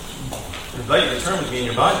I invite you to turn with me in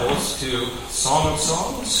your Bibles to Song of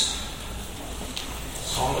Songs.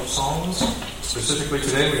 Song of Songs. Specifically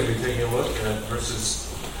today we're going to be taking a look at verses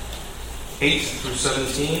 8 through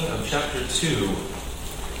 17 of chapter 2.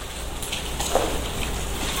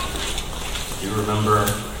 You remember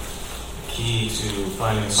the key to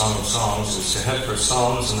finding Song of Songs is to head for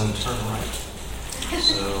Psalms and then turn right.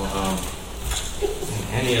 So,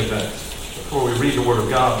 in any event, before we read the Word of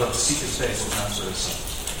God, let's seek His face and answer His Son.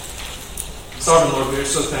 Sovereign Lord, we are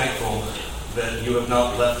so thankful that you have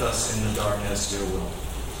not left us in the darkness, dear will.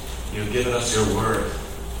 You have given us your Word.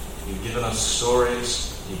 You've given us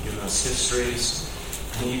stories. You've given us histories.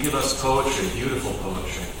 And you give us poetry, beautiful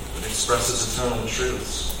poetry, that expresses eternal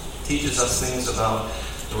truths, teaches us things about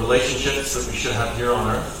the relationships that we should have here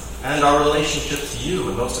on earth, and our relationship to you,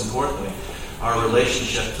 and most importantly, our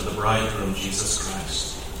relationship to the bridegroom, Jesus Christ.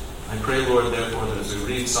 I pray, Lord, therefore, that as we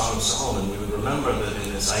read Song of Solomon, we would remember that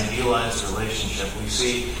in this idealized relationship, we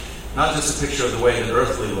see not just a picture of the way that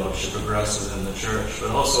earthly love should progress within the church,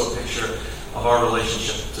 but also a picture of our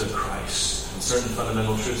relationship to Christ and certain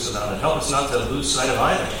fundamental truths about it. Help us not to lose sight of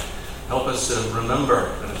either. Help us to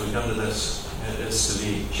remember that as we come to this, it is to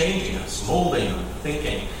be changing us, molding our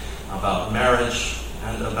thinking about marriage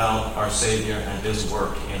and about our Savior and His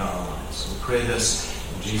work in our lives. We pray this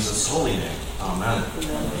in Jesus' holy name. Amen.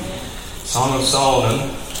 Song of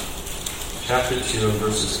Solomon, chapter 2,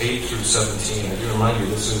 verses 8 through 17. I do remind you,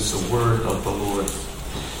 this is the word of the Lord.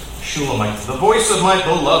 Shulamite. The voice of my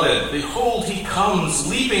beloved, behold, he comes,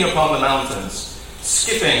 leaping upon the mountains,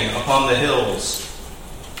 skipping upon the hills.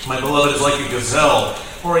 My beloved is like a gazelle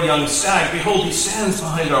or a young stag. Behold, he stands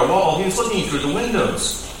behind our wall. He is looking through the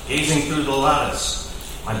windows, gazing through the lattice.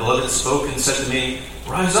 My beloved spoke and said to me,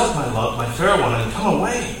 Rise up, my love, my fair one, and come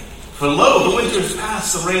away. For lo, the winter is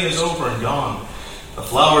past, the rain is over and gone. The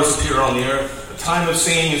flowers appear on the earth. The time of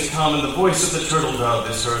singing is come, and the voice of the turtle dove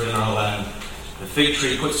is heard in our land. The fig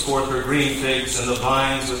tree puts forth her green figs, and the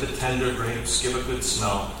vines with the tender grapes give a good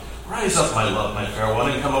smell. Rise up, my love, my fair one,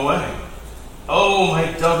 and come away. Oh,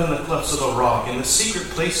 my dove in the clefts of the rock, in the secret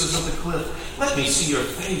places of the cliff, let me see your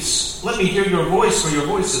face. Let me hear your voice, for your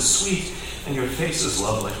voice is sweet, and your face is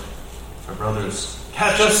lovely. My brothers,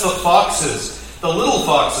 catch us the foxes, the little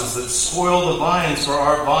foxes that spoil the vines, for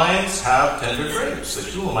our vines have tender grapes. The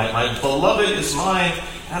Shulamite, my beloved is mine,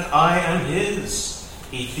 and I am his.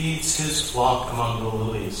 He feeds his flock among the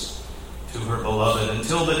lilies. To her beloved,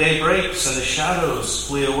 until the day breaks and the shadows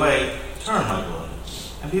flee away, turn, my beloved,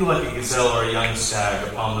 and be like a gazelle or a young stag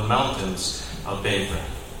upon the mountains of Bashan.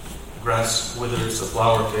 The grass withers, the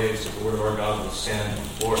flower fades, but the word of our God will stand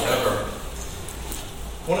forever.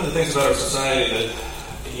 One of the things about our society that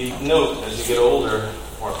you note as you get older,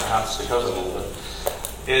 or perhaps because I'm older,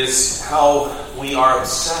 is how we are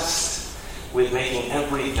obsessed with making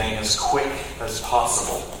everything as quick as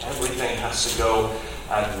possible. Everything has to go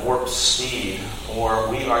at warp speed, or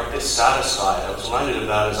we are dissatisfied. I was reminded of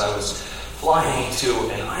that as I was flying to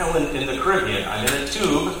an island in the Caribbean. I'm in a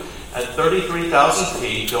tube at 33,000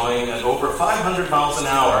 feet going at over 500 miles an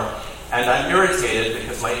hour, and I'm irritated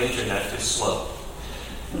because my internet is slow.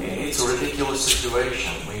 It's a ridiculous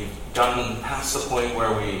situation. We've gotten past the point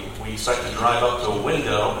where we expect to drive up to a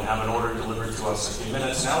window and have an order delivered to us in a few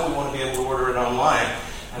minutes. Now we want to be able to order it online.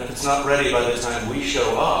 And if it's not ready by the time we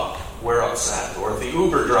show up, we're upset. Or if the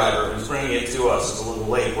Uber driver who's bringing it to us is a little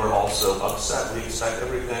late, we're also upset. We expect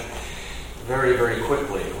everything very, very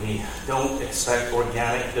quickly. We don't expect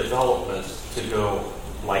organic development to go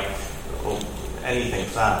like anything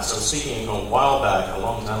fast. I was speaking a while back, a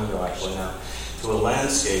long time ago actually now, to a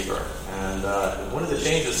landscaper, and one of the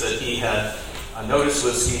changes that he had noticed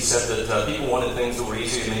was he said that people wanted things that were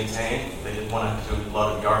easy to maintain. They didn't want to have to do a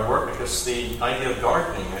lot of yard work because the idea of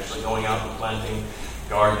gardening, actually going out and planting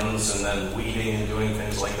gardens and then weeding and doing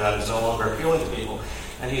things like that, is no longer appealing to people.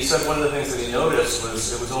 And he said one of the things that he noticed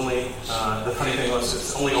was it was only, the funny thing was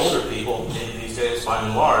it's only older people these days by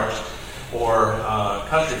and large, or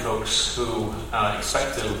country folks who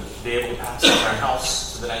expect to be able to pass on their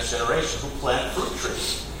house to the next generation, who plant fruit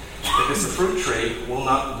trees. Because the fruit tree will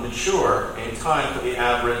not mature in time for the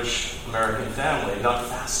average American family, not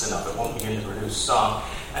fast enough. It won't begin to produce stock.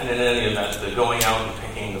 And in any event, the going out and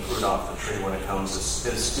picking the fruit off the tree when it comes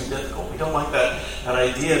is too difficult. We don't like that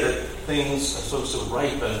idea that things are supposed to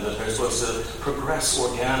ripen, that they're supposed to progress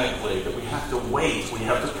organically, that we have to wait, we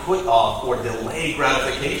have to put off or delay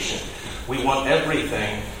gratification. We want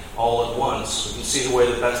everything all at once. We can see the way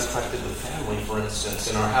that that's affected the family, for instance,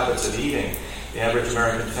 in our habits of eating. The average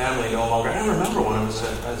American family no longer... I remember when I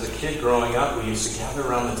was a kid growing up, we used to gather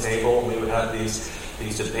around the table and we would have these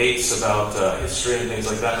these debates about history and things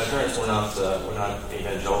like that. My parents were not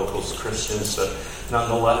evangelicals or Christians, but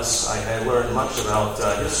nonetheless, I learned much about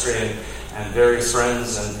history, and various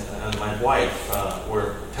friends and my wife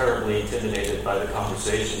were terribly intimidated by the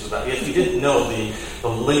conversations about it. If you didn't know the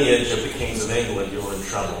lineage of the kings of England, you were in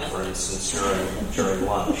trouble, for instance, during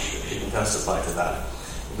lunch. She can testify to that.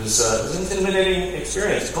 It was an intimidating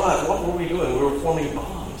experience, but what were we doing? We were forming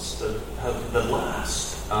bonds that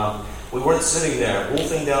last. We weren't sitting there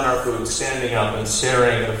wolfing down our food, standing up and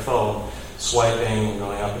staring at a phone, swiping and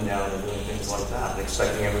going up and down and doing things like that, and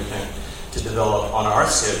expecting everything to develop on our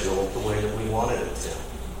schedule the way that we wanted it to.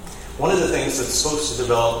 One of the things that's supposed to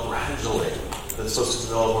develop gradually, that's supposed to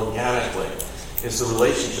develop organically, is the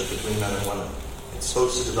relationship between men and women. It's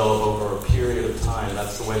supposed to develop over a period of time.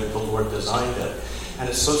 That's the way that the Lord designed it. And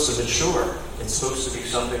it's supposed to mature. It's supposed to be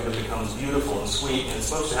something that becomes beautiful and sweet, and it's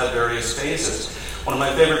supposed to have various phases. One of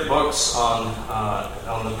my favorite books on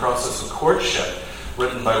the process of courtship,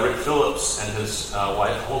 written by Rick Phillips and his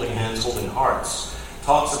wife, Holding Hands, Holding Hearts,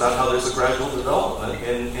 talks about how there's a gradual development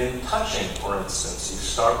in touching, for instance. You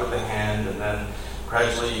start with the hand, and then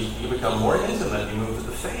gradually you become more intimate. You move to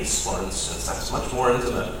the face, for instance. That's much more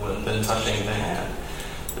intimate than touching the hand.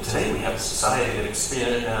 But today we have a society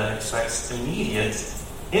that expects immediate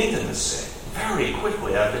intimacy very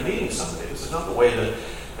quickly after meeting somebody. This is not the way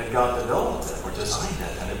that God developed it or designed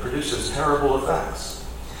it, and it produces terrible effects.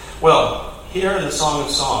 Well, here in the Song of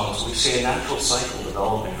Songs, we see a natural cycle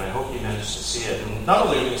developing, and I hope you managed to see it. And not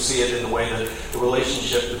only do we see it in the way that the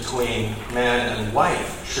relationship between man and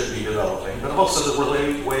wife should be developing, but also the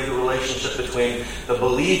way the relationship between the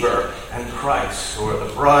believer and Christ, or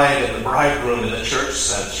the bride and the bridegroom in the church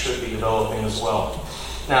sense, should be developing as well.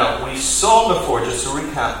 Now, we saw before, just to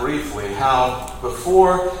recap briefly, how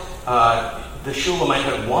before the Shulamite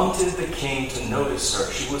had wanted the king to notice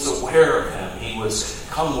her. She was aware of him. He was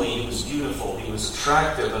comely, he was beautiful, he was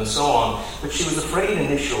attractive, and so on. But she was afraid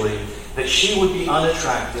initially that she would be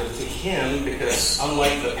unattractive to him because,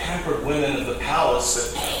 unlike the pampered women of the palace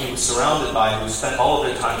that he was surrounded by, who spent all of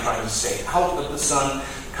their time trying to stay out of the sun,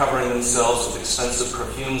 covering themselves with expensive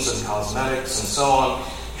perfumes and cosmetics and so on,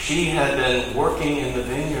 she had been working in the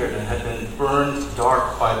vineyard and had been burned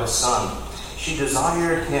dark by the sun. She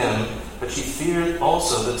desired him, but she feared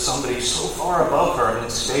also that somebody so far above her in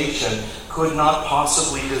station could not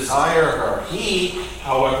possibly desire her. He,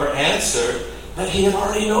 however, answered that he had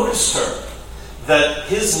already noticed her, that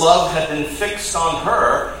his love had been fixed on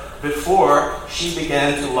her before she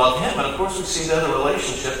began to love him. And of course we see then the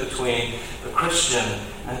relationship between the Christian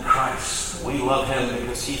and Christ. We love him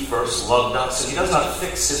because he first loved us, and he does not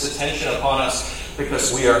fix his attention upon us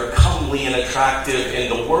because we are comely and attractive in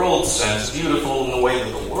the world sense, beautiful in the way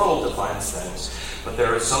that the world defines things. But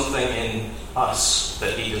there is something in us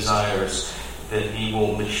that he desires, that he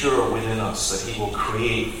will mature within us, that he will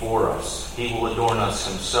create for us. He will adorn us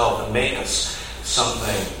himself and make us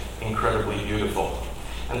something incredibly beautiful.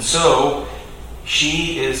 And so,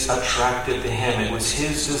 she is attracted to him. It was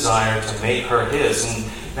his desire to make her his.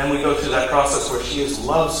 And then we go through that process where she is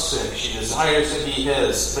lovesick. She desires to be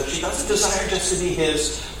his. But she doesn't desire just to be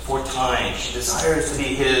his for time. She desires to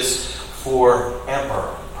be his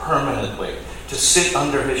forever, permanently. To sit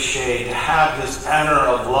under his shade, to have his banner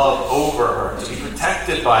of love over her, to be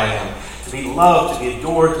protected by him, to be loved, to be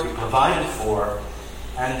adored, to be provided for,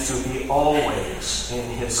 and to be always in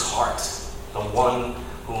his heart, the one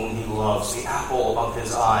whom he loves, the apple of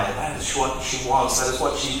his eye. That is what she wants. That is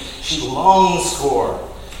what she longs for.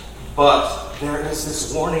 But there is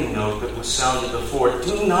this warning note that was sounded before.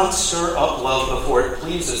 Do not stir up love before it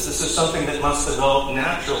pleases. This is something that must develop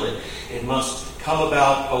naturally. It must come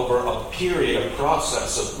about over a period, a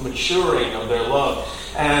process of maturing of their love.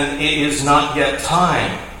 And it is not yet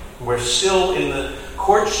time. We're still in the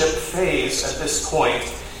courtship phase at this point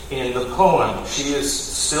in the poem. She is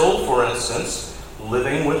still, for instance,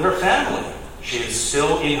 living with her family. She is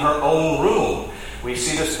still in her own room. We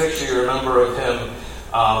see this picture, you remember, of him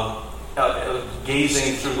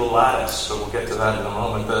gazing through the lattice, but we'll get to that in a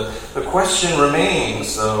moment. The question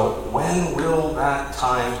remains, though, when will that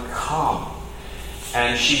time come?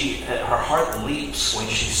 And her heart leaps when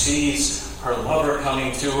she sees her lover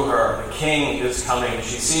coming to her. The king is coming.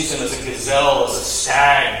 She sees him as a gazelle, as a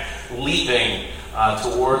stag, leaping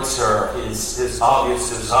towards her. His obvious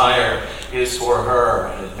desire is for her,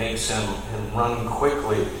 and it makes him run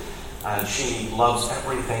quickly. And she loves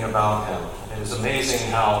everything about him. It is amazing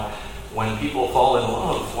how when people fall in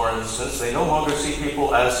love, for instance, they no longer see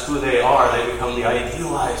people as who they are. They become the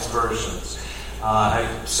idealized versions.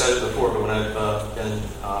 I've said it before, but when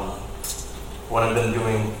I've been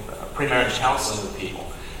doing pre-marriage counseling with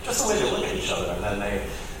people, just the way they look at each other. And then they,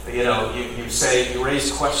 you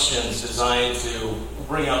raise questions designed to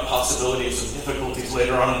bring up possibilities of difficulties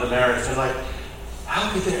later on in the marriage. They're like,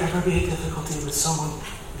 how could there ever be a difficulty with someone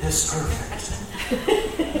this perfect?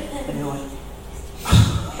 And you're like,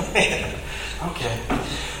 okay.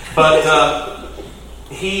 But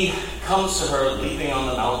he comes to her, leaping on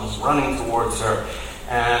the mountains, running towards her,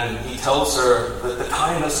 and he tells her that the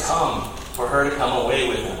time has come for her to come away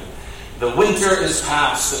with him. The winter is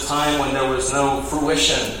past, the time when there was no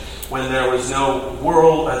fruition, when there was no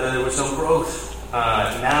world, there was no growth.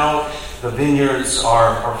 Now the vineyards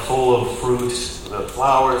are full of fruit, the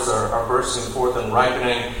flowers are bursting forth and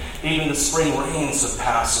ripening. Even the spring rains have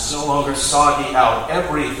passed. It's no longer soggy out.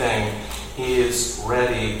 Everything is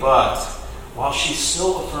ready. But while she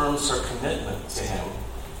still affirms her commitment to him,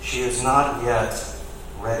 she is not yet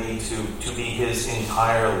ready to be his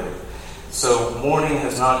entirely. So morning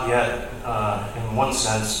has not yet, in one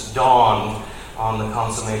sense, dawned on the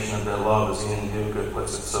consummation of their love, as Ian Duguid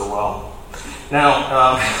puts it so well.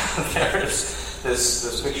 Now, there is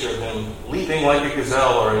this picture of him leaping like a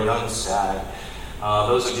gazelle or a young stag.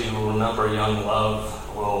 Those of you who remember young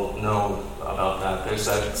love will know about that. There's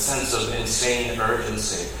that sense of insane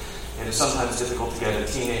urgency. It is sometimes difficult to get a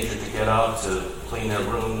teenager to get up, to clean their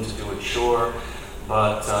room, to do a chore.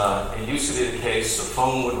 But it used to be the case, the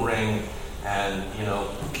phone would ring, and,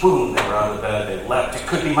 boom, they were out of bed, they leapt. It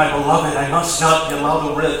could be my beloved. I must not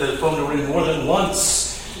allow the phone to ring more than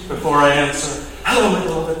once before I answer. Hello, my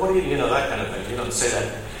beloved, what are you, that kind of thing. You don't say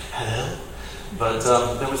that, hello? But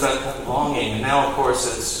there was that longing. And now, of course,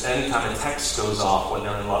 it's anytime a text goes off when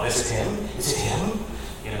they're in love. Is it him? Is it him?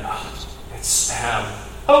 It's Sam.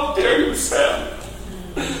 How dare you, Sam?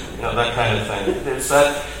 That kind of thing. There's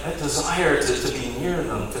that desire to be near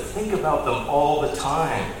them, to think about them all the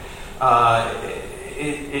time.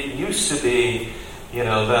 It used to be,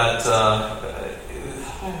 that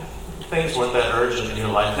things weren't that urgent in your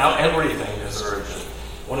life. Now everything is urgent.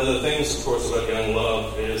 One of the things, of course, about young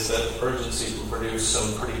love is that urgency can produce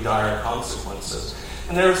some pretty dire consequences.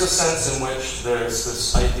 And there's a sense in which there's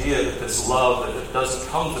this idea that this love, that it doesn't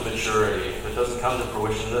come to maturity, if it doesn't come to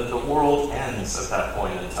fruition, then the world ends at that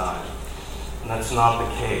point in time. And that's not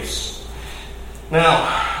the case.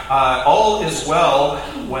 Now, all is well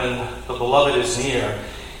when the beloved is near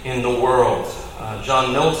in the world.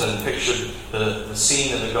 John Milton pictured the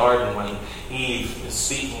scene in the garden when Eve is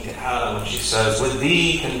speaking to Adam, and she says, with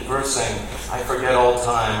thee conversing, I forget all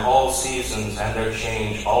time, all seasons and their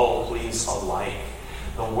change, all please alike.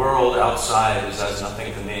 The world outside is as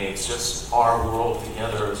nothing to me. It's just our world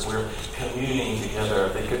together as we're communing together.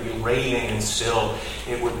 They could be raining and still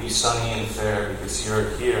it would be sunny and fair because you're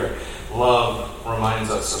here. Love reminds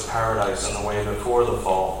us of paradise and the way before the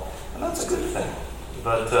fall. And that's a good thing.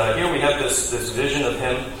 But here we have this vision of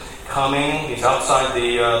him coming. He's outside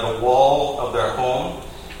the wall of their home.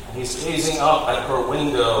 And he's gazing up at her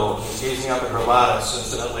window. He's gazing up at her lattice.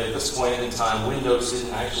 Incidentally, at this point in time, windows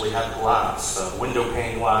didn't actually have glass. Window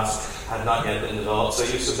pane glass had not yet been developed. So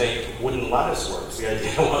they used to make wooden lattice works. The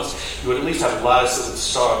idea was you would at least have lattice that would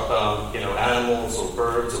stop animals or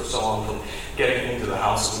birds or so on from getting into the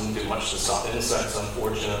house. It wouldn't do much to stop insects,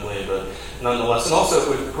 unfortunately, but nonetheless. And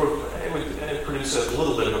also it would produce a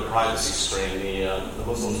little bit of a privacy strain. The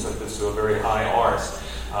Muslims took this to a very high art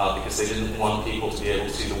because they didn't want people to be able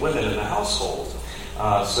to see the women in the household.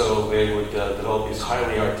 So they would develop these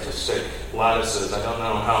highly artistic lattices. I don't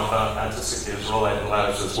know how artistic the Israelite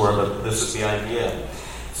lattices were, but this is the idea.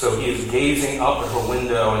 So he is gazing up at her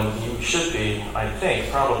window, and you should be, I think,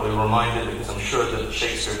 probably reminded, because I'm sure that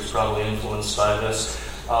Shakespeare is probably influenced by this,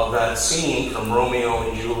 of that scene from Romeo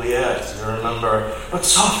and Juliet. You remember, but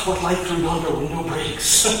soft what light through yonder window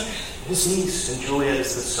breaks. It is east, and Juliet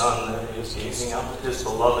is the sun. There he is gazing up at his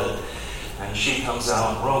beloved. And she comes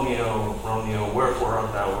out, Romeo, Romeo, wherefore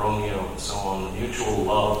art thou Romeo? And so on, mutual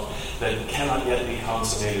love that cannot yet be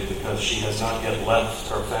consummated because she has not yet left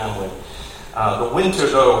her family. The winter,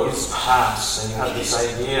 though, is past, and you have this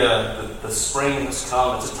idea that the spring has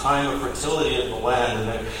come. It's a time of fertility of the land.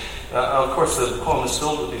 And of course, the poem is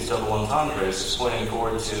filled with these double entendres. It's pointing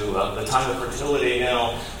forward to the time of fertility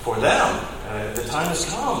now for them. The time has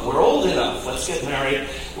come. We're old enough. Let's get married.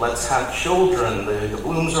 Let's have children. The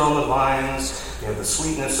blooms are on the vines. You have the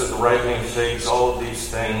sweetness of the ripening figs, all of these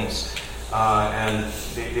things. And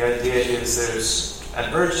the idea is there's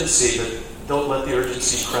an urgency, but don't let the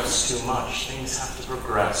urgency press too much. Things have to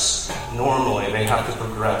progress. Normally, they have to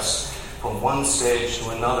progress from one stage to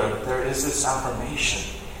another. But there is this affirmation.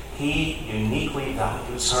 He uniquely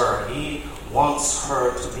values her. He wants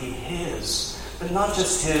her to be his. But not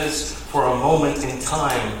just his for a moment in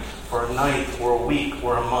time, for a night or a week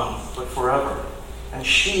or a month, but forever. And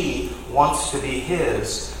she wants to be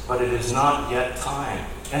his, but it is not yet time.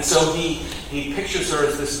 And so he pictures her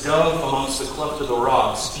as this dove amongst the cleft of the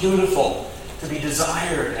rocks, beautiful, to be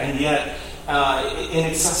desired, and yet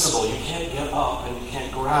inaccessible. You can't get up and you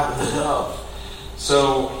can't grab the dove.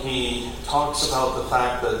 So he talks about the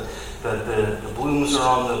fact that the blooms are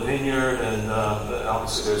on the vineyard, and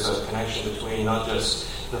obviously there's a connection between not just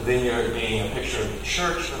the vineyard being a picture of the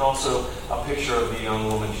church, but also a picture of the young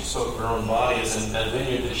woman. She spoke of her own body as in a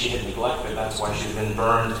vineyard that she had neglected. That's why she had been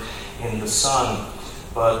burned in the sun.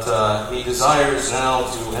 But he desires now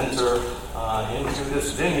to enter into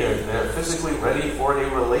this vineyard. They're physically ready for a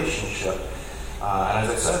relationship. And as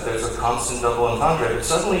I said, there's a constant double entendre. But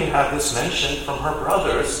suddenly you have this mention from her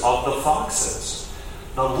brothers of the foxes,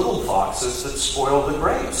 the little foxes that spoil the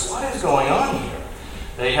grapes. What is going on here?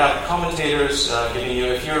 They have commentators giving you,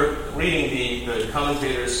 if you're reading the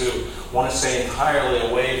commentators who want to stay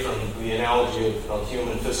entirely away from the analogy of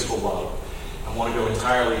human physical love and want to go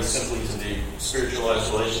entirely simply to the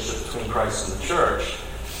spiritualized relationship between Christ and the church,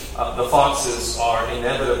 the foxes are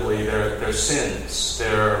inevitably their sins,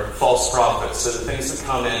 their false prophets, they're the things that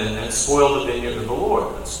come in and spoil the vineyard of the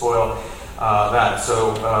Lord, and spoil that.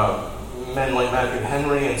 So men like Matthew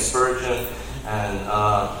Henry and Spurgeon and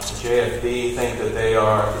JFB think that they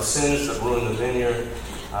are the sins that ruin the vineyard,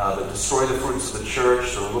 that destroy the fruits of the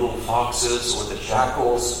church, the little foxes or the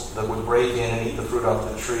jackals that would break in and eat the fruit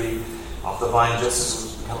off the tree, off the vine, just as it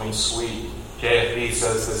was becoming sweet. JFB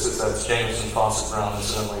says this, that's Jameson Fawcett Brown,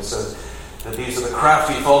 incidentally, says that these are the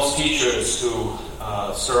crafty false teachers who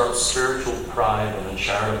stir up spiritual pride and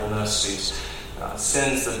uncharitableness, these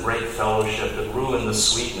sins that break fellowship, that ruin the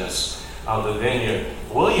sweetness of the vineyard.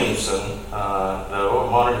 Williamson, though,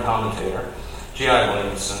 a modern commentator, G.I.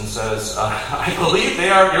 Williamson, says, I believe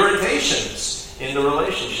they are irritations in the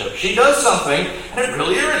relationship. She does something, and it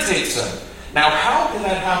really irritates him. Now, how can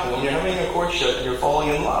that happen when you're having a courtship and you're falling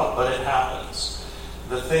in love? But it happens.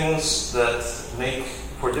 The things that make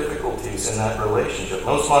for difficulties in that relationship.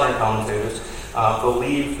 Most modern commentators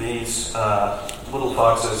believe these little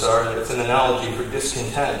foxes it's an analogy for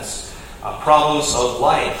discontents. Problems of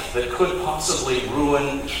life that could possibly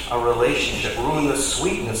ruin a relationship, ruin the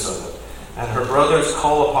sweetness of it. And her brothers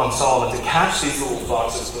call upon Solomon to catch these little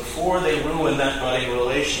foxes before they ruin that budding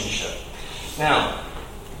relationship. Now,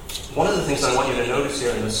 one of the things I want you to notice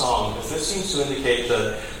here in the song is this seems to indicate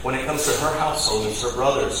that when it comes to her household, it's her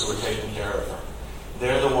brothers who are taking care of her.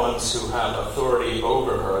 They're the ones who have authority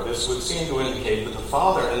over her. This would seem to indicate that the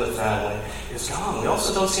father in the family is gone. We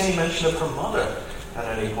also don't see any mention of her mother at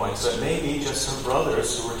any point. So it may be just her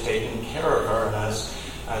brothers who are taking care of her, and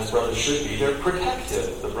as brothers should be, they're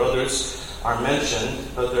protective. The brothers are mentioned,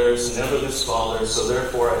 but there's never this father, so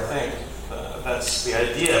therefore I think that's the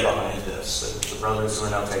idea behind this, that the brothers who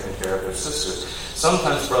are now taking care of their sisters.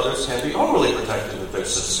 Sometimes brothers can be overly protective of their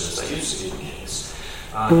sisters. That used to be the case.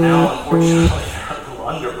 Now, unfortunately, they're a little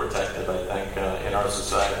underprotected, I think, in our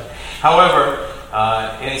society. However,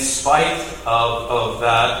 in spite of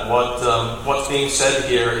that, what's being said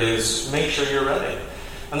here is make sure you're ready.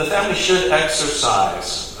 And the family should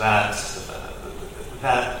exercise that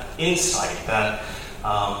insight,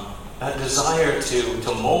 that desire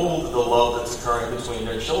to mold the love that's occurring between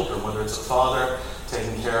their children, whether it's a father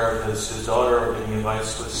taking care of his daughter or giving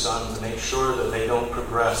advice to his son, to make sure that they don't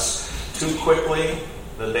progress too quickly,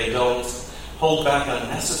 that they don't hold back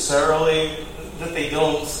unnecessarily, that they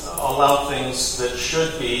don't allow things that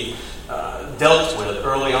should be dealt with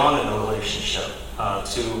early on in the relationship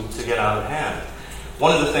to get out of hand.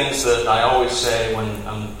 One of the things that I always say when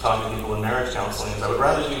I'm talking to people in marriage counseling is I would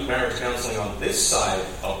rather do marriage counseling on this side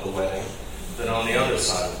of the wedding than on the other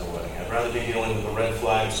side of the wedding. I'd rather be dealing with the red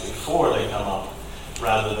flags before they come up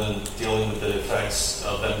rather than dealing with the effects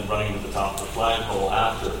of them running to the top of the flagpole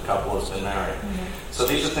after the couple has been married. Mm-hmm. So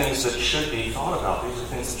these are things that should be thought about. These are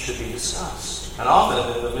things that should be discussed. And often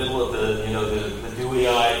in the middle of the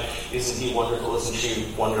dewy-eyed, isn't he wonderful, isn't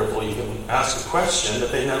she wonderful, you can ask a question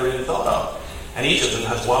that they've never even thought of. And each of them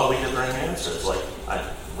has wildly differing answers. Like, I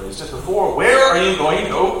raised it before, where are you going to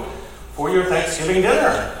go for your Thanksgiving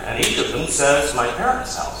dinner? And each of them says, my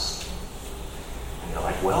parents' house. And you're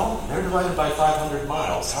like, well, they're divided by 500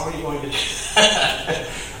 miles. How are you going to do that?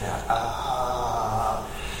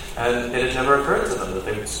 And it had never occurred to them that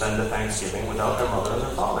they would spend a Thanksgiving without their mother and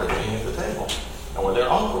their father being at the table, or their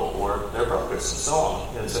uncle, or their brothers, and so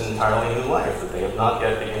on. It's an entirely new life that they have not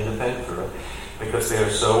yet begun to think through, because they are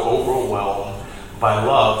so overwhelmed by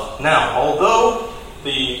love. Now, although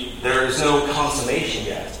there is no consummation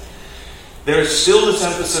yet, there is still this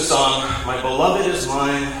emphasis on, my beloved is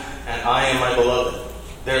mine, and I am my beloved.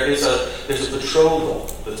 There's a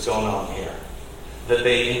betrothal that's going on here, that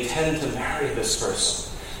they intend to marry this person.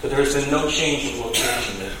 But there's been no change of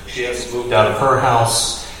location. That she hasn't moved out of her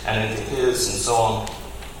house and into his and so on.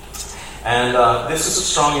 And this is a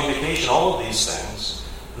strong indication, all of these things,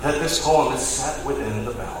 that this poem is set within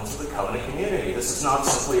the bounds of the covenant community. This is not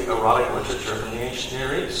simply erotic literature from the ancient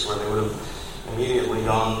Near East, where they would have immediately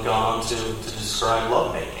gone to describe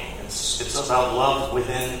lovemaking. It's about love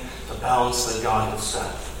within the bounds that God has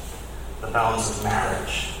set, the bounds of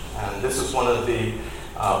marriage. And this is one of the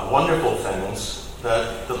wonderful things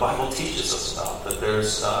that the Bible teaches us about, that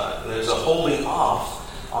there's a holding off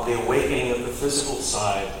on the awakening of the physical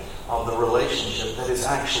side of the relationship that is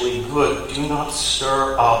actually good. Do not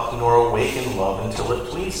stir up nor awaken love until it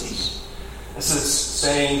pleases. This is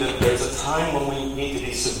saying that there's a time when we need to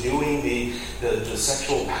be subduing the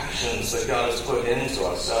sexual passions that God has put into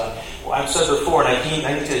us. I've said before, and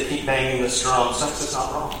I need to keep banging this drum, sex is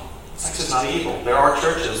not wrong. Sex is not evil. There are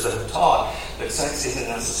churches that have taught that sex isn't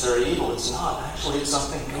necessarily evil. It's not. Actually, it's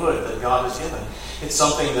something good that God has given. It's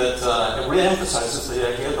something that re-emphasizes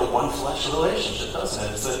the idea of the one-flesh relationship, doesn't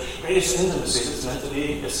it? It's the greatest intimacy that's meant to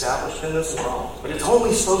be established in this world. But it's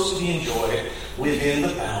only supposed to be enjoyed within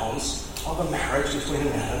the bounds of a marriage between a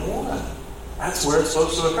man and a woman. That's where it's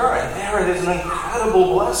supposed to occur. And there it is an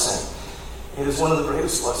incredible blessing. It is one of the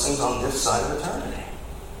greatest blessings on this side of eternity.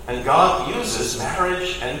 And God uses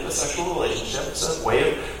marriage and the sexual relationship as a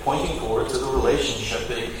way of pointing forward to the relationship,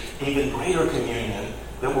 the even greater communion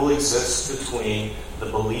that will exist between the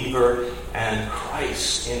believer and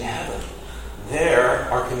Christ in heaven.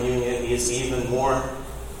 There, our communion is even more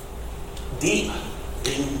deep,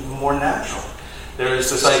 even more natural. There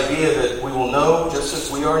is this idea that we will know just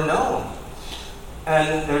as we are known.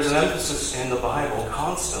 And there's an emphasis in the Bible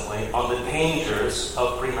constantly on the dangers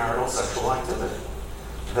of premarital sexual activity.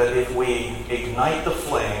 That if we ignite the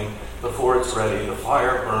flame before it's ready, the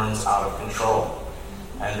fire burns out of control.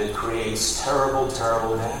 And it creates terrible,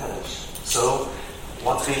 terrible damage. So,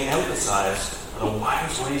 what's being emphasized are the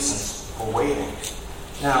wise reasons for waiting.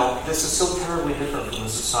 Now, this is so terribly different from the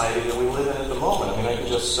society that we live in at the moment. I mean, I can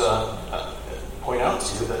just point out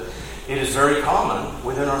to you that it is very common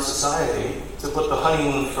within our society to put the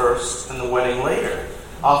honeymoon first and the wedding later.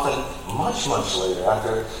 Often much, much later,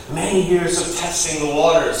 after many years of testing the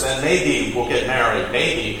waters, then maybe we'll get married,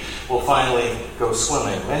 maybe we'll finally go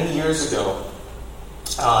swimming. Many years ago,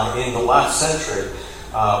 in the last century,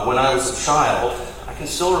 when I was a child, I can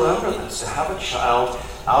still remember this. To have a child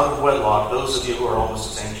out of wedlock, those of you who are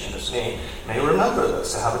almost as ancient as me may remember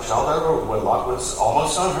this. To have a child out of wedlock was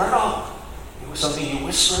almost unheard of. It was something you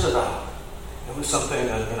whispered about. It was something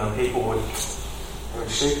that people would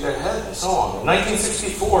shake their head and so on. In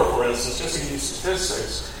 1964, for instance, just to give you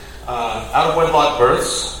statistics, out of wedlock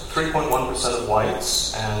births, 3.1% of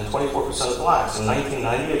whites and 24% of blacks. In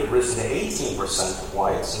 1990, it had risen to 18% of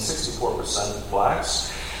whites and 64% of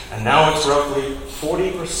blacks. And now it's roughly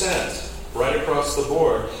 40% right across the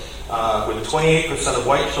board, with 28% of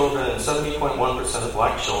white children and 70.1% of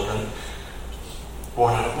black children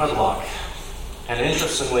born out of wedlock. And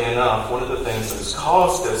interestingly enough, one of the things that has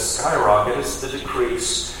caused this skyrocket is the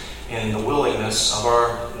decrease in the willingness of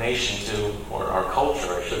our nation to, or our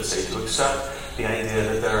culture, I should say, to accept the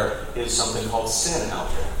idea that there is something called sin out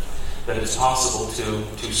there, that it's possible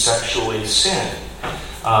to sexually sin.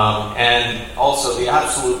 And also the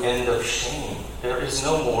absolute end of shame. There is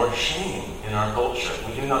no more shame in our culture.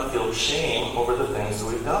 We do not feel shame over the things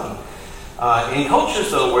that we've done. In cultures,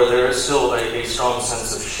 though, where there is still a strong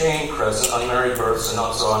sense of shame present, unmarried births are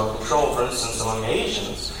not so out of control. For instance, among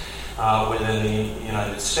Asians, within the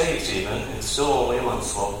United States even, it's still only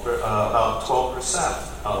amongst about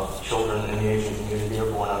 12% of children in the Asian community are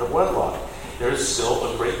born out of wedlock. There is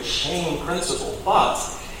still a great shame principle, but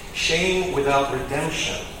shame without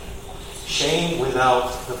redemption, shame without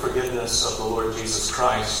the forgiveness of the Lord Jesus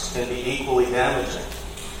Christ can be equally damaging.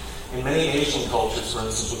 In many Asian cultures, for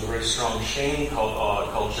instance, with a very strong shame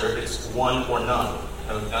culture, it's one or none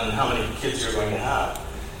on how many kids you're going to have.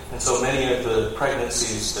 And so many of the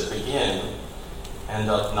pregnancies that begin end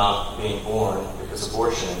up not being born because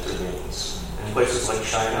abortion intervenes. In places like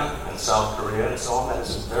China and South Korea and so on, that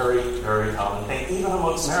is a very, very common thing. Even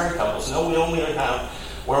amongst married couples. No, we're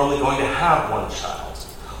only going to have one child.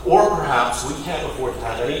 Or perhaps we can't afford to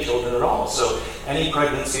have any children at all. So any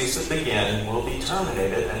pregnancies that begin will be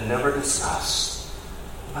terminated and never discussed.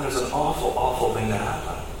 That is an awful, awful thing to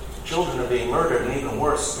happen. Children are being murdered, and even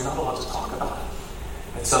worse, you're not allowed to talk about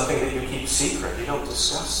it. It's something that you keep secret. You don't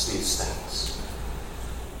discuss these things.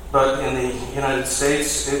 But in the United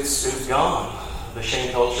States, it's gone. the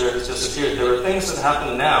shame culture has disappeared. There are things that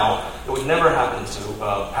happen now that would never happen to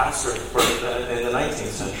pastors in the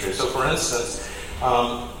 19th century. So, for instance,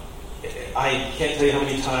 I can't tell you how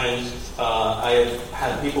many times I have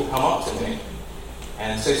had people come up to me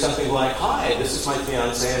and say something like, "Hi, this is my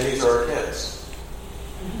fiancé and these are our kids."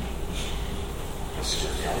 This is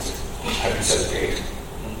your fiancé? Have you set a date?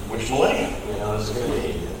 Which millennium? Is it going to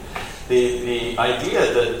be? The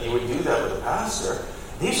idea that you would do that with a pastor,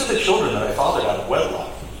 these are the children that I fathered out of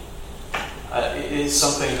wedlock, is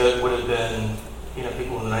something that would have been,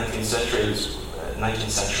 people in the 19th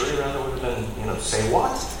century rather, would have been, say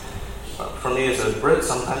what? For me as a Brit,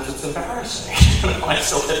 sometimes it's embarrassing. I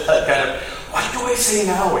still get that kind of, what do I say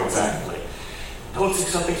now exactly? Don't say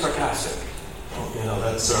something sarcastic.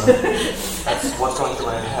 That's what's going through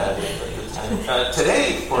my head.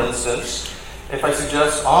 Today, for instance, if I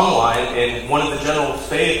suggest online in one of the general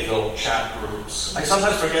Fayetteville chat groups, I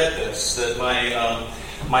sometimes forget this, that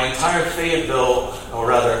my entire Fayetteville, or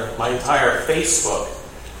rather, my entire Facebook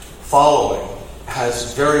following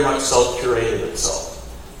has very much self-curated itself.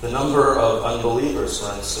 The number of unbelievers,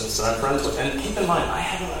 for instance, that I'm friends with, and keep in mind, I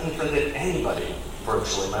haven't unfriended anybody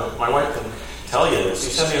virtually. My wife can tell you this. You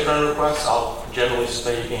send me a friend request, I'll generally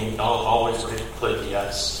speaking, I'll always click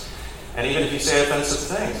yes. And even if you say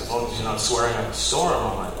offensive things, as long as you're not swearing up a storm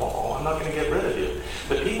on my wall, I'm not going to get rid of you.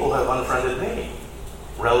 But people have unfriended me.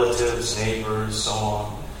 Relatives, neighbors, so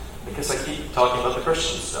on. Because I keep talking about the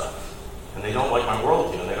Christian stuff. And they don't like my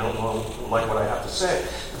worldview, and they don't like what I have to say.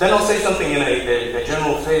 But then I'll say something in a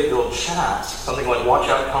general Fayetteville chat, something like "Watch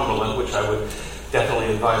out, Cumberland," which I would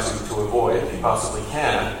definitely advise you to avoid if you possibly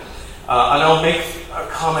can. And I'll make a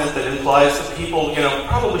comment that implies that people,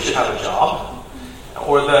 probably should have a job,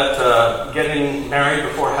 or that getting married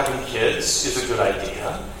before having kids is a good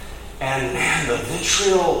idea. And man, the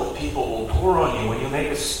vitriol that people will pour on you when you make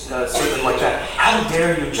a statement like that. How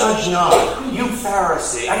dare you, judge not, you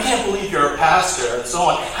Pharisee. I can't believe you're a pastor, and so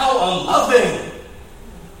on. How unloving.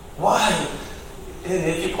 Why? And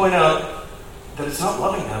if you point out that it's not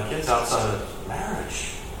loving to have kids outside of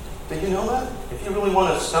marriage, did you know that? If you really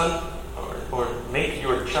want to stunt or make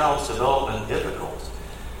your child's development difficult,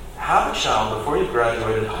 have a child before you've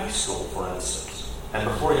graduated high school, for instance, and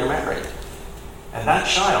before you're married. And that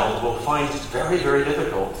child will find it very, very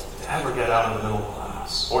difficult to ever get out of the middle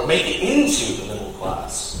class, or make it into the middle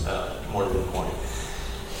class, more to the point.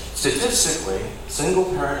 Statistically,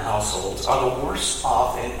 single-parent households are the worst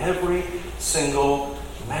off in every single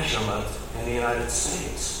measurement in the United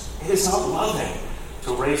States. It is not loving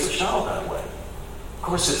to raise a child that way. Of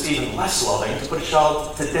course, it's even less loving to put a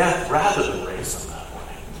child to death rather than raise them that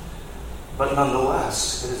way. But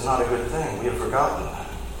nonetheless, it is not a good thing. We have forgotten that.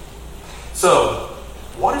 So,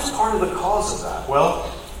 what is part of the cause of that? Well,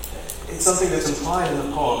 it's something that's implied in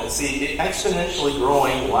the poem. It's the exponentially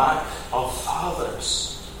growing lack of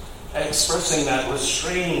fathers, expressing that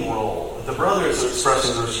restraining role. The brothers are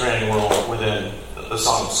expressing the restraining role within the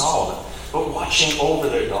Song of Solomon, but watching over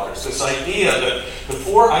their daughters. This idea that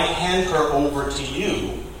before I hand her over to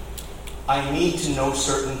you, I need to know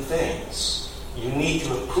certain things. You need to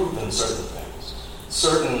have proven certain things.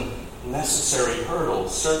 Certain necessary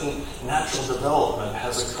hurdles, certain natural development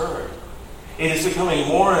has occurred. It is becoming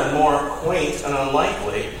more and more quaint and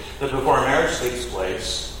unlikely that before a marriage takes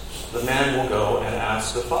place, the man will go and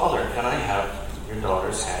ask the father, "Can I have your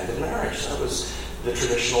daughter's hand in marriage?" That was the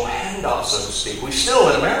traditional handoff, so to speak. We still,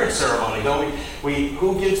 in a marriage ceremony, don't we?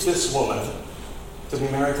 Who gives this woman to be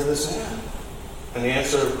married to this man? And the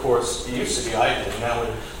answer, of course, used to be I did. Now we're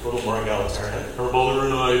a little more egalitarian. Her brother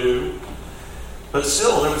and I do. But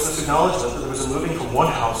still, there was this acknowledgement that there was a moving from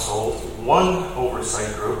one household, one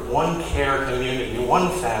oversight group, one care community, one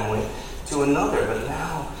family, to another. But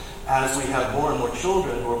now, as we have more and more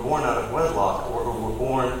children who are born out of wedlock, or who were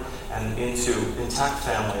born and into intact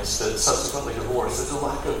families that subsequently divorce, there's a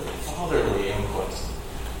lack of fatherly input.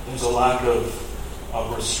 There's a lack of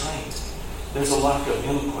restraint. There's a lack of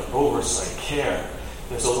input, oversight, care.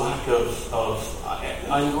 There's a lack of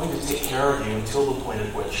I'm going to take care of you until the point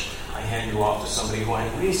at which I hand you off to somebody who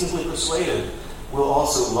I'm reasonably persuaded will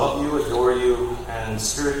also love you, adore you, and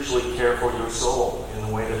spiritually care for your soul in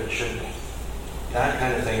the way that it should be. That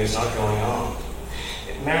kind of thing is not going on.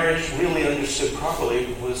 Marriage, really understood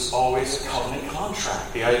properly, was always a covenant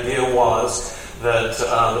contract. The idea was that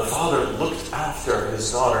the father looked after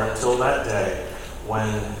his daughter until that day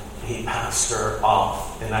when he passed her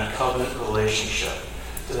off in that covenant relationship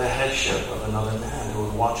to the headship of another man who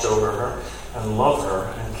would watch over her and love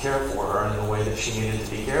her and care for her in the way that she needed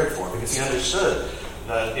to be cared for, because he understood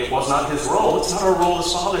that it was not his role. It's not our role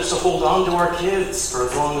as fathers to hold on to our kids for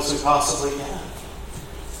as long as we possibly can.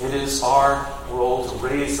 It is our role to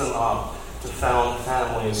raise them up, to found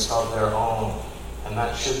families of their own. And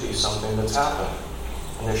that should be something that's happened.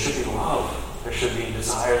 And there should be love. There should be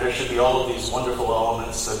desire. There should be all of these wonderful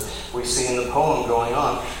elements that we see in the poem going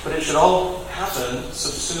on. But it should all happen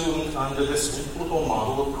subsumed under this biblical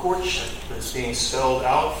model of courtship that's being spelled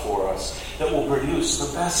out for us that will produce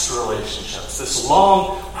the best relationships. This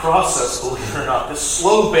long process, believe it or not, this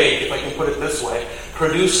slow bake, if I can put it this way,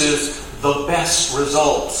 produces the best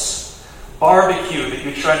results. Barbecue that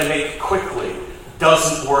you try to make quickly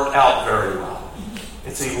doesn't work out very well.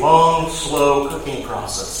 It's a long, slow cooking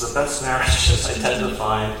process. The best marriages, I tend to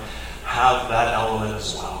find, have that element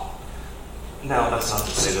as well. Now, that's not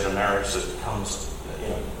to say that a marriage that comes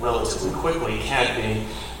relatively quickly can't be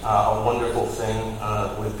a wonderful thing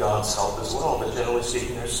with God's help as well. But generally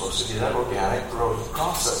speaking, there's supposed to be that organic growth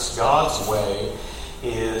process. God's way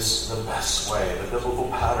is the best way, the biblical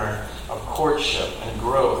pattern of courtship and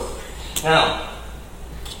growth. Now,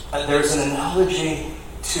 there's an analogy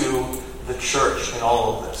to the church in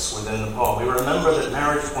all of this within the poem. We remember that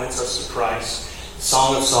marriage points us to Christ.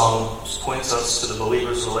 Song of Songs points us to the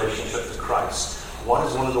believer's relationship to Christ. What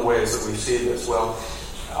is one of the ways that we see this? Well,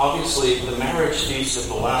 obviously, the marriage feast of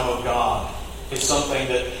the Lamb of God is something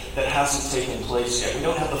that hasn't taken place yet. We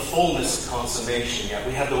don't have the fullness of consummation yet.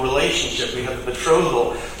 We have the relationship, we have the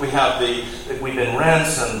betrothal, we've been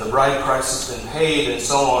ransomed, the bride price has been paid, and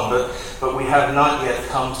so on, but we have not yet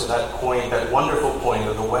come to that point, that wonderful point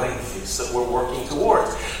of the wedding feast that we're working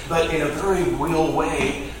towards. But in a very real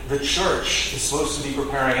way, the church is supposed to be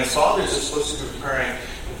preparing, as fathers are supposed to be preparing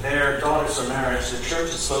their daughters for marriage. The church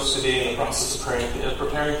is supposed to be in the process of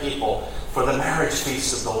preparing people for the marriage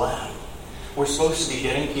feast of the Lamb. We're supposed to be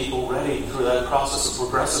getting people ready through that process of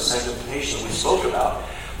progressive sanctification we spoke about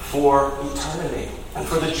for eternity and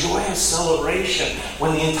for the joyous celebration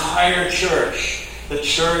when the entire church, the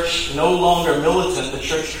church no longer militant, the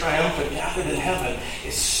church triumphant, gathered in heaven,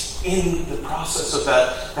 is in the process of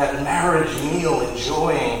that marriage meal,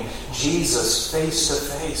 enjoying Jesus face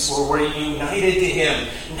to face, where we're united to Him,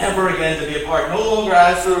 never again to be apart, no longer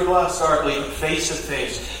as through a glass darkly, but face to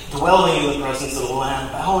face, dwelling in the presence of the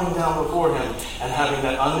Lamb, bowing down before Him, and having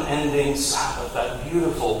that unending Sabbath, that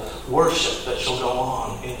beautiful worship that shall go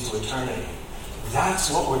on into eternity.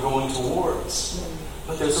 That's what we're going towards.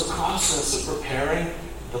 But there's a process of preparing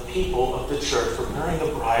the people of the church, preparing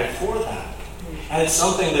the bride for that. And it's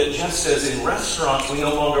something that, just as in restaurants, we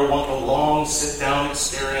no longer want a long sit-down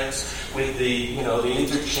experience with the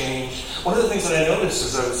interchange. One of the things that I noticed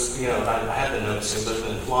as I have been noticing, but I've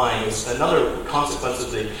been flying, is another consequence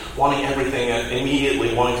of the wanting everything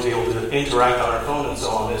immediately, wanting to be able to interact on our phone and so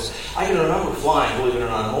on, is I can remember flying, believe it or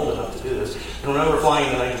not, I'm old enough to do this, I can remember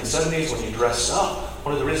flying in the 1970s when you dressed up.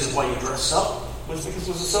 One of the reasons why you dressed up was because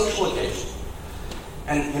it was a social occasion.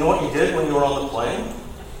 And you know what you did when you were on the plane?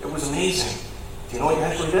 It was amazing. Do you know what you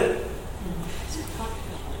actually did? You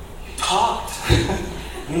talked.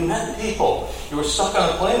 You met people. You were stuck on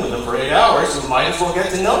a plane with them for 8 hours. You might as well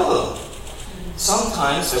get to know them.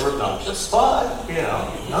 Sometimes they were obnoxious, but,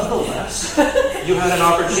 nonetheless, you had an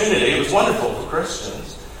opportunity. It was wonderful for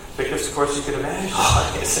Christians because, of course, you could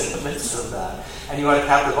evangelize in the midst of that. And you had a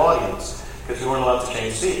captive audience because you weren't allowed to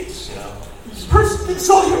change seats, This person keeps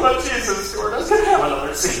talking about Jesus, Stuart. I was going to have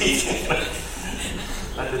another seat.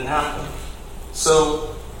 That didn't happen.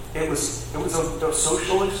 So it was a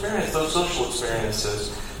social experience. Those social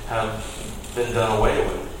experiences have been done away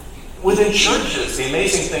with. Within churches, the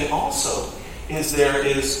amazing thing also is there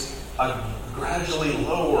is a gradually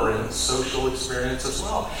lowering social experience as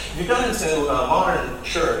well. If you go into a modern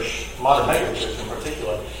church, modern megachurch in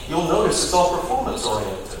particular, you'll notice it's all performance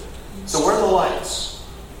oriented. So where are the lights?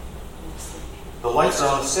 The lights are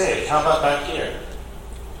on the stage. How about back here?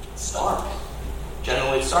 It's dark.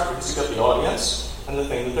 Generally, it's dark because you've got the audience and the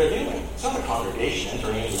thing that they're doing. It's not a congregation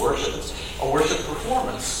entering into worship. It's a worship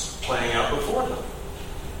performance playing out before them.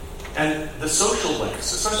 And the social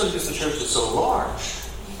links, especially because the church is so large,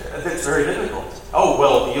 it's very difficult. Oh,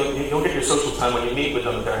 well, you'll get your social time when you meet with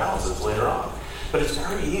them at their houses later on. But it's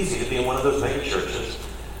very easy to be in one of those mega churches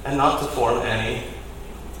and not to form any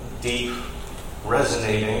deep,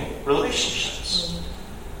 resonating relationships.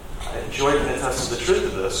 Joy can attest to the truth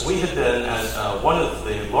of this. We had been at one of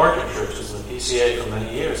the larger churches in the PCA for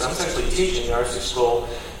many years. I was actually teaching the RC School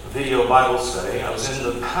video Bible study. I was in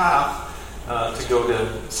the path to go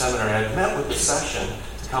to seminary. I met with the session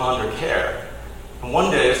to come under care. And one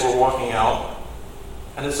day, as we're walking out,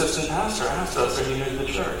 an assistant pastor asked us, "Are you new to the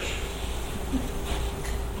church?"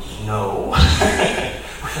 No.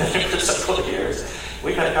 We've been here for several years.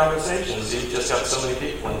 We've had conversations. You've just got so many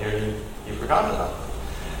people in here you've forgotten about them.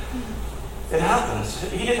 it happens.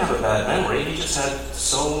 He didn't have a bad memory. He just had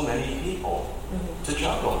so many people to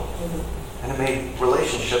juggle. And it made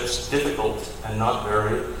relationships difficult and not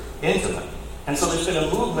very intimate. And so there's been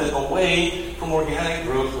a movement away from organic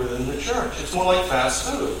growth within the church. It's more like fast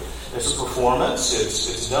food. There's a performance,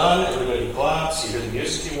 it's done, everybody claps, you hear the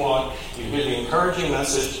music you want, you hear the encouraging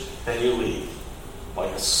message, then you leave.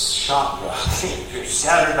 Like a shotgun. You're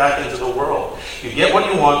scattered back into the world. You get what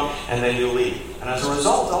you want, and then you leave. And as a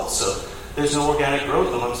result, also, there's no organic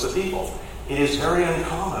growth amongst the people. It is very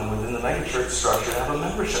uncommon within the megachurch structure to have a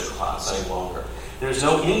membership class any longer. There's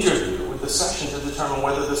no interview with the session to determine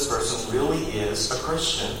whether this person really is a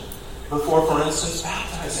Christian before, for instance,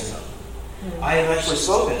 baptizing them. I have actually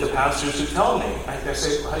spoken to pastors who tell me, I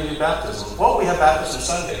say, how do you do baptism? Well, we have baptism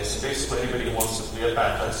Sundays, and basically anybody who wants to be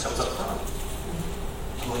baptized comes up front.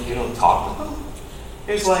 I'm like, you don't talk to them?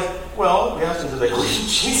 He's like, well, we asked them, do they believe in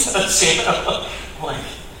Jesus? You know? I'm like,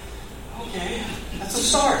 okay, that's a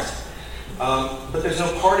start. But there's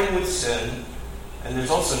no parting with sin, and there's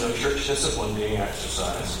also no church discipline being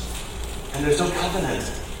exercised. And there's no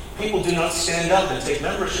covenant. People do not stand up and take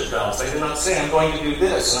membership vows. They do not say, I'm going to do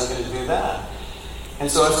this and I'm going to do that.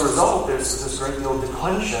 And so as a result, there's this great deal of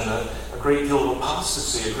declension, a great deal of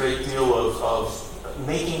apostasy, a great deal of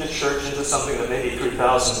making the church into something that may be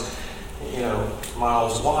 3,000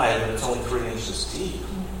 miles wide, but it's only 3 inches deep.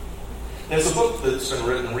 There's a book that's been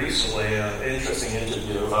written recently, an interesting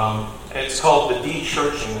interview. It's called The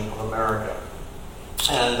De-Churching of America.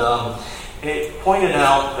 And it pointed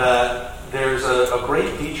out that there's a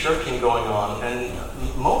great de-churching going on,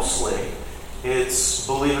 and mostly it's,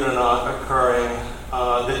 believe it or not, occurring,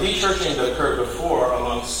 the de-churching that occurred before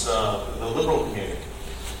amongst the liberal community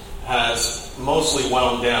has mostly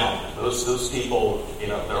wound down. Those people,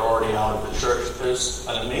 they're already out of the church. There's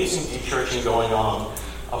an amazing de-churching going on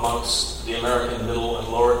amongst the American middle and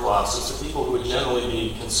lower classes, the people who would generally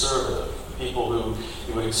be conservative, people who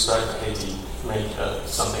you would expect, I hate to make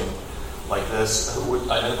something like this, who would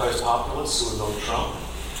identify as populists, who would vote Trump,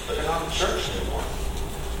 but they're not in church anymore.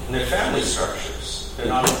 And their family structures, they're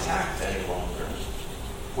not intact any longer.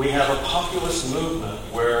 We have a populist movement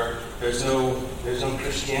where there's no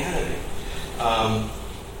Christianity.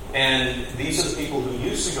 And these are the people who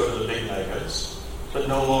used to go to the big megas, but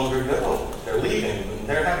no longer go. They're leaving, and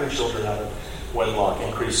they're having children out of wedlock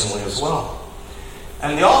increasingly as well.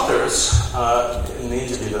 And the authors, in the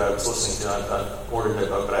interview that I was listening to, I've ordered their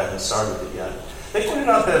book, but I haven't started it yet. They pointed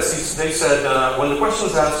out this. They said, when the question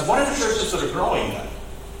was asked, what are the churches that are growing then?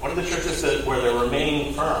 What are the churches where they're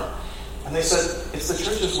remaining firm? And they said, it's the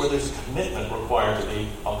churches where there's a commitment required to be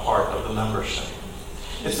a part of the membership.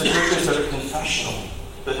 It's the churches that are confessional,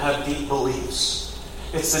 that have deep beliefs.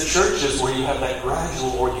 It's the churches where you have that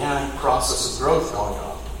gradual organic process of growth going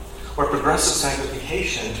on, where progressive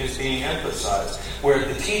sanctification is being emphasized, where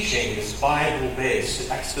the teaching is Bible-based,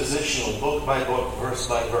 expositional, book by book, verse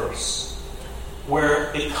by verse,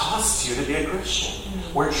 where it costs you to be a Christian,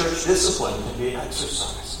 where church discipline can be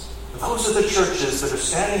exercised. Those are the churches that are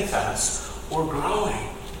standing fast or growing,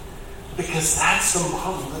 because that's the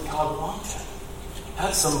model that God wanted.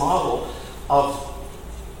 That's the model of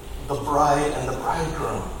the bride and the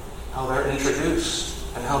bridegroom, how they're introduced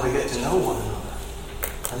and how they get to know one another,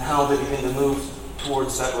 and how they begin to move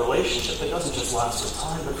towards that relationship that doesn't just last for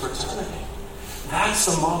time, but for eternity. That's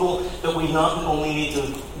the model that we not only need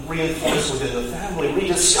to reinforce within the family,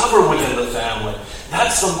 rediscover within the family.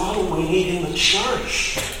 That's the model we need in the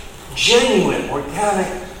church. Genuine,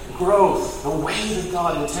 organic growth, the way that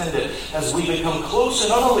God intended, as we become closer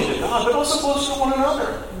not only to God, but also closer to one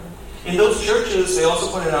another. In those churches, they also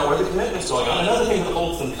pointed out where the commitment's going on. Another thing that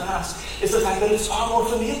holds them fast is the fact that it's far more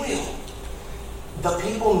familial. The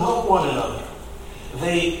people know one another.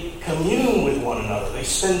 They commune with one another. They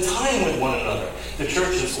spend time with one another. The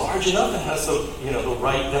church is large enough and has the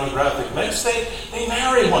right demographic mix. They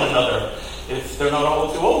marry one another if they're not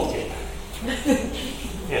all too old to get married.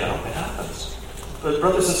 It happens. But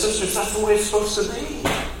brothers and sisters, that's the way it's supposed to be.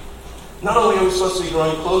 Not only are we supposed to be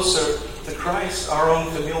growing closer to Christ, our own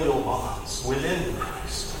familial bonds within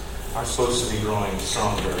Christ are supposed to be growing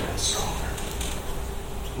stronger and stronger.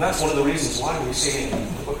 And that's one of the reasons why we see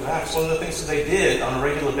in the book of Acts, one of the things that they did on a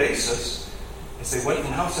regular basis is they went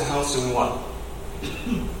from house to house doing what?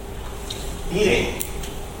 Eating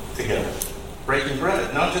together. Breaking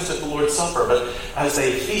bread. Not just at the Lord's Supper, but as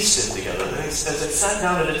they feasted together. As they sat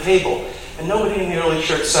down at a table. And nobody in the early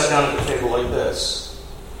church sat down at the table like this.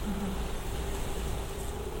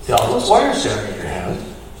 Theophilus, why are you staring at your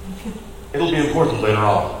hand? It'll be important later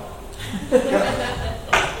on. Yeah.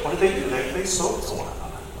 What did they do? They spoke to one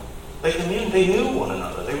another. They knew one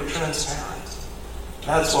another. They were transparent.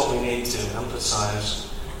 That's what we need to emphasize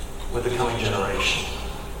with the coming generation.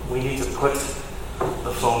 We need to put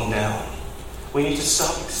the phone down. We need to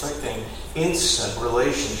stop expecting instant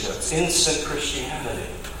relationships, instant Christianity.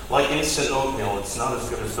 Like instant oatmeal, it's not as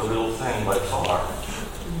good as the real thing by far.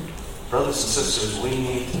 Brothers and sisters, we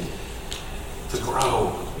need to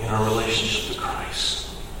grow in our relationship to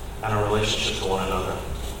Christ and our relationship to one another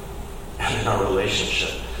and in our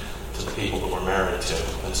relationship to the people that we're married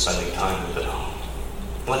to and spending time with at home.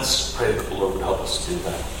 Let's pray that the Lord would help us to do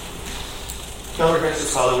that. God, our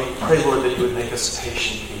gracious Father, we pray, Lord, that you would make us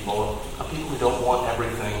patient people, a people who don't want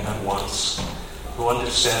everything at once, who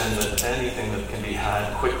understand that anything that can be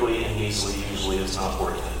had quickly and easily usually is not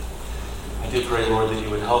worth it. I do pray, Lord, that you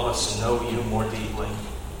would help us to know you more deeply,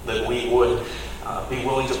 that we would be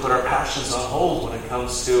willing to put our passions on hold when it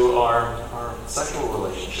comes to our sexual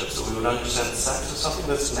relationships, that we would understand that sex is something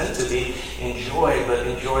that's meant to be enjoyed, but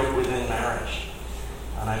enjoyed within marriage.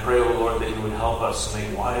 And I pray, O Lord, that you would help us to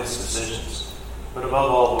make wise decisions. But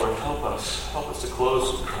above all, Lord, help us to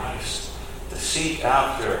close with Christ, to seek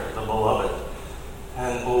after the beloved,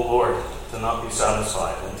 and, O Lord, to not be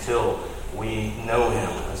satisfied until we know him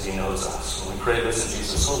as he knows us. And we pray this in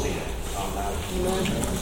Jesus' holy name. Amen.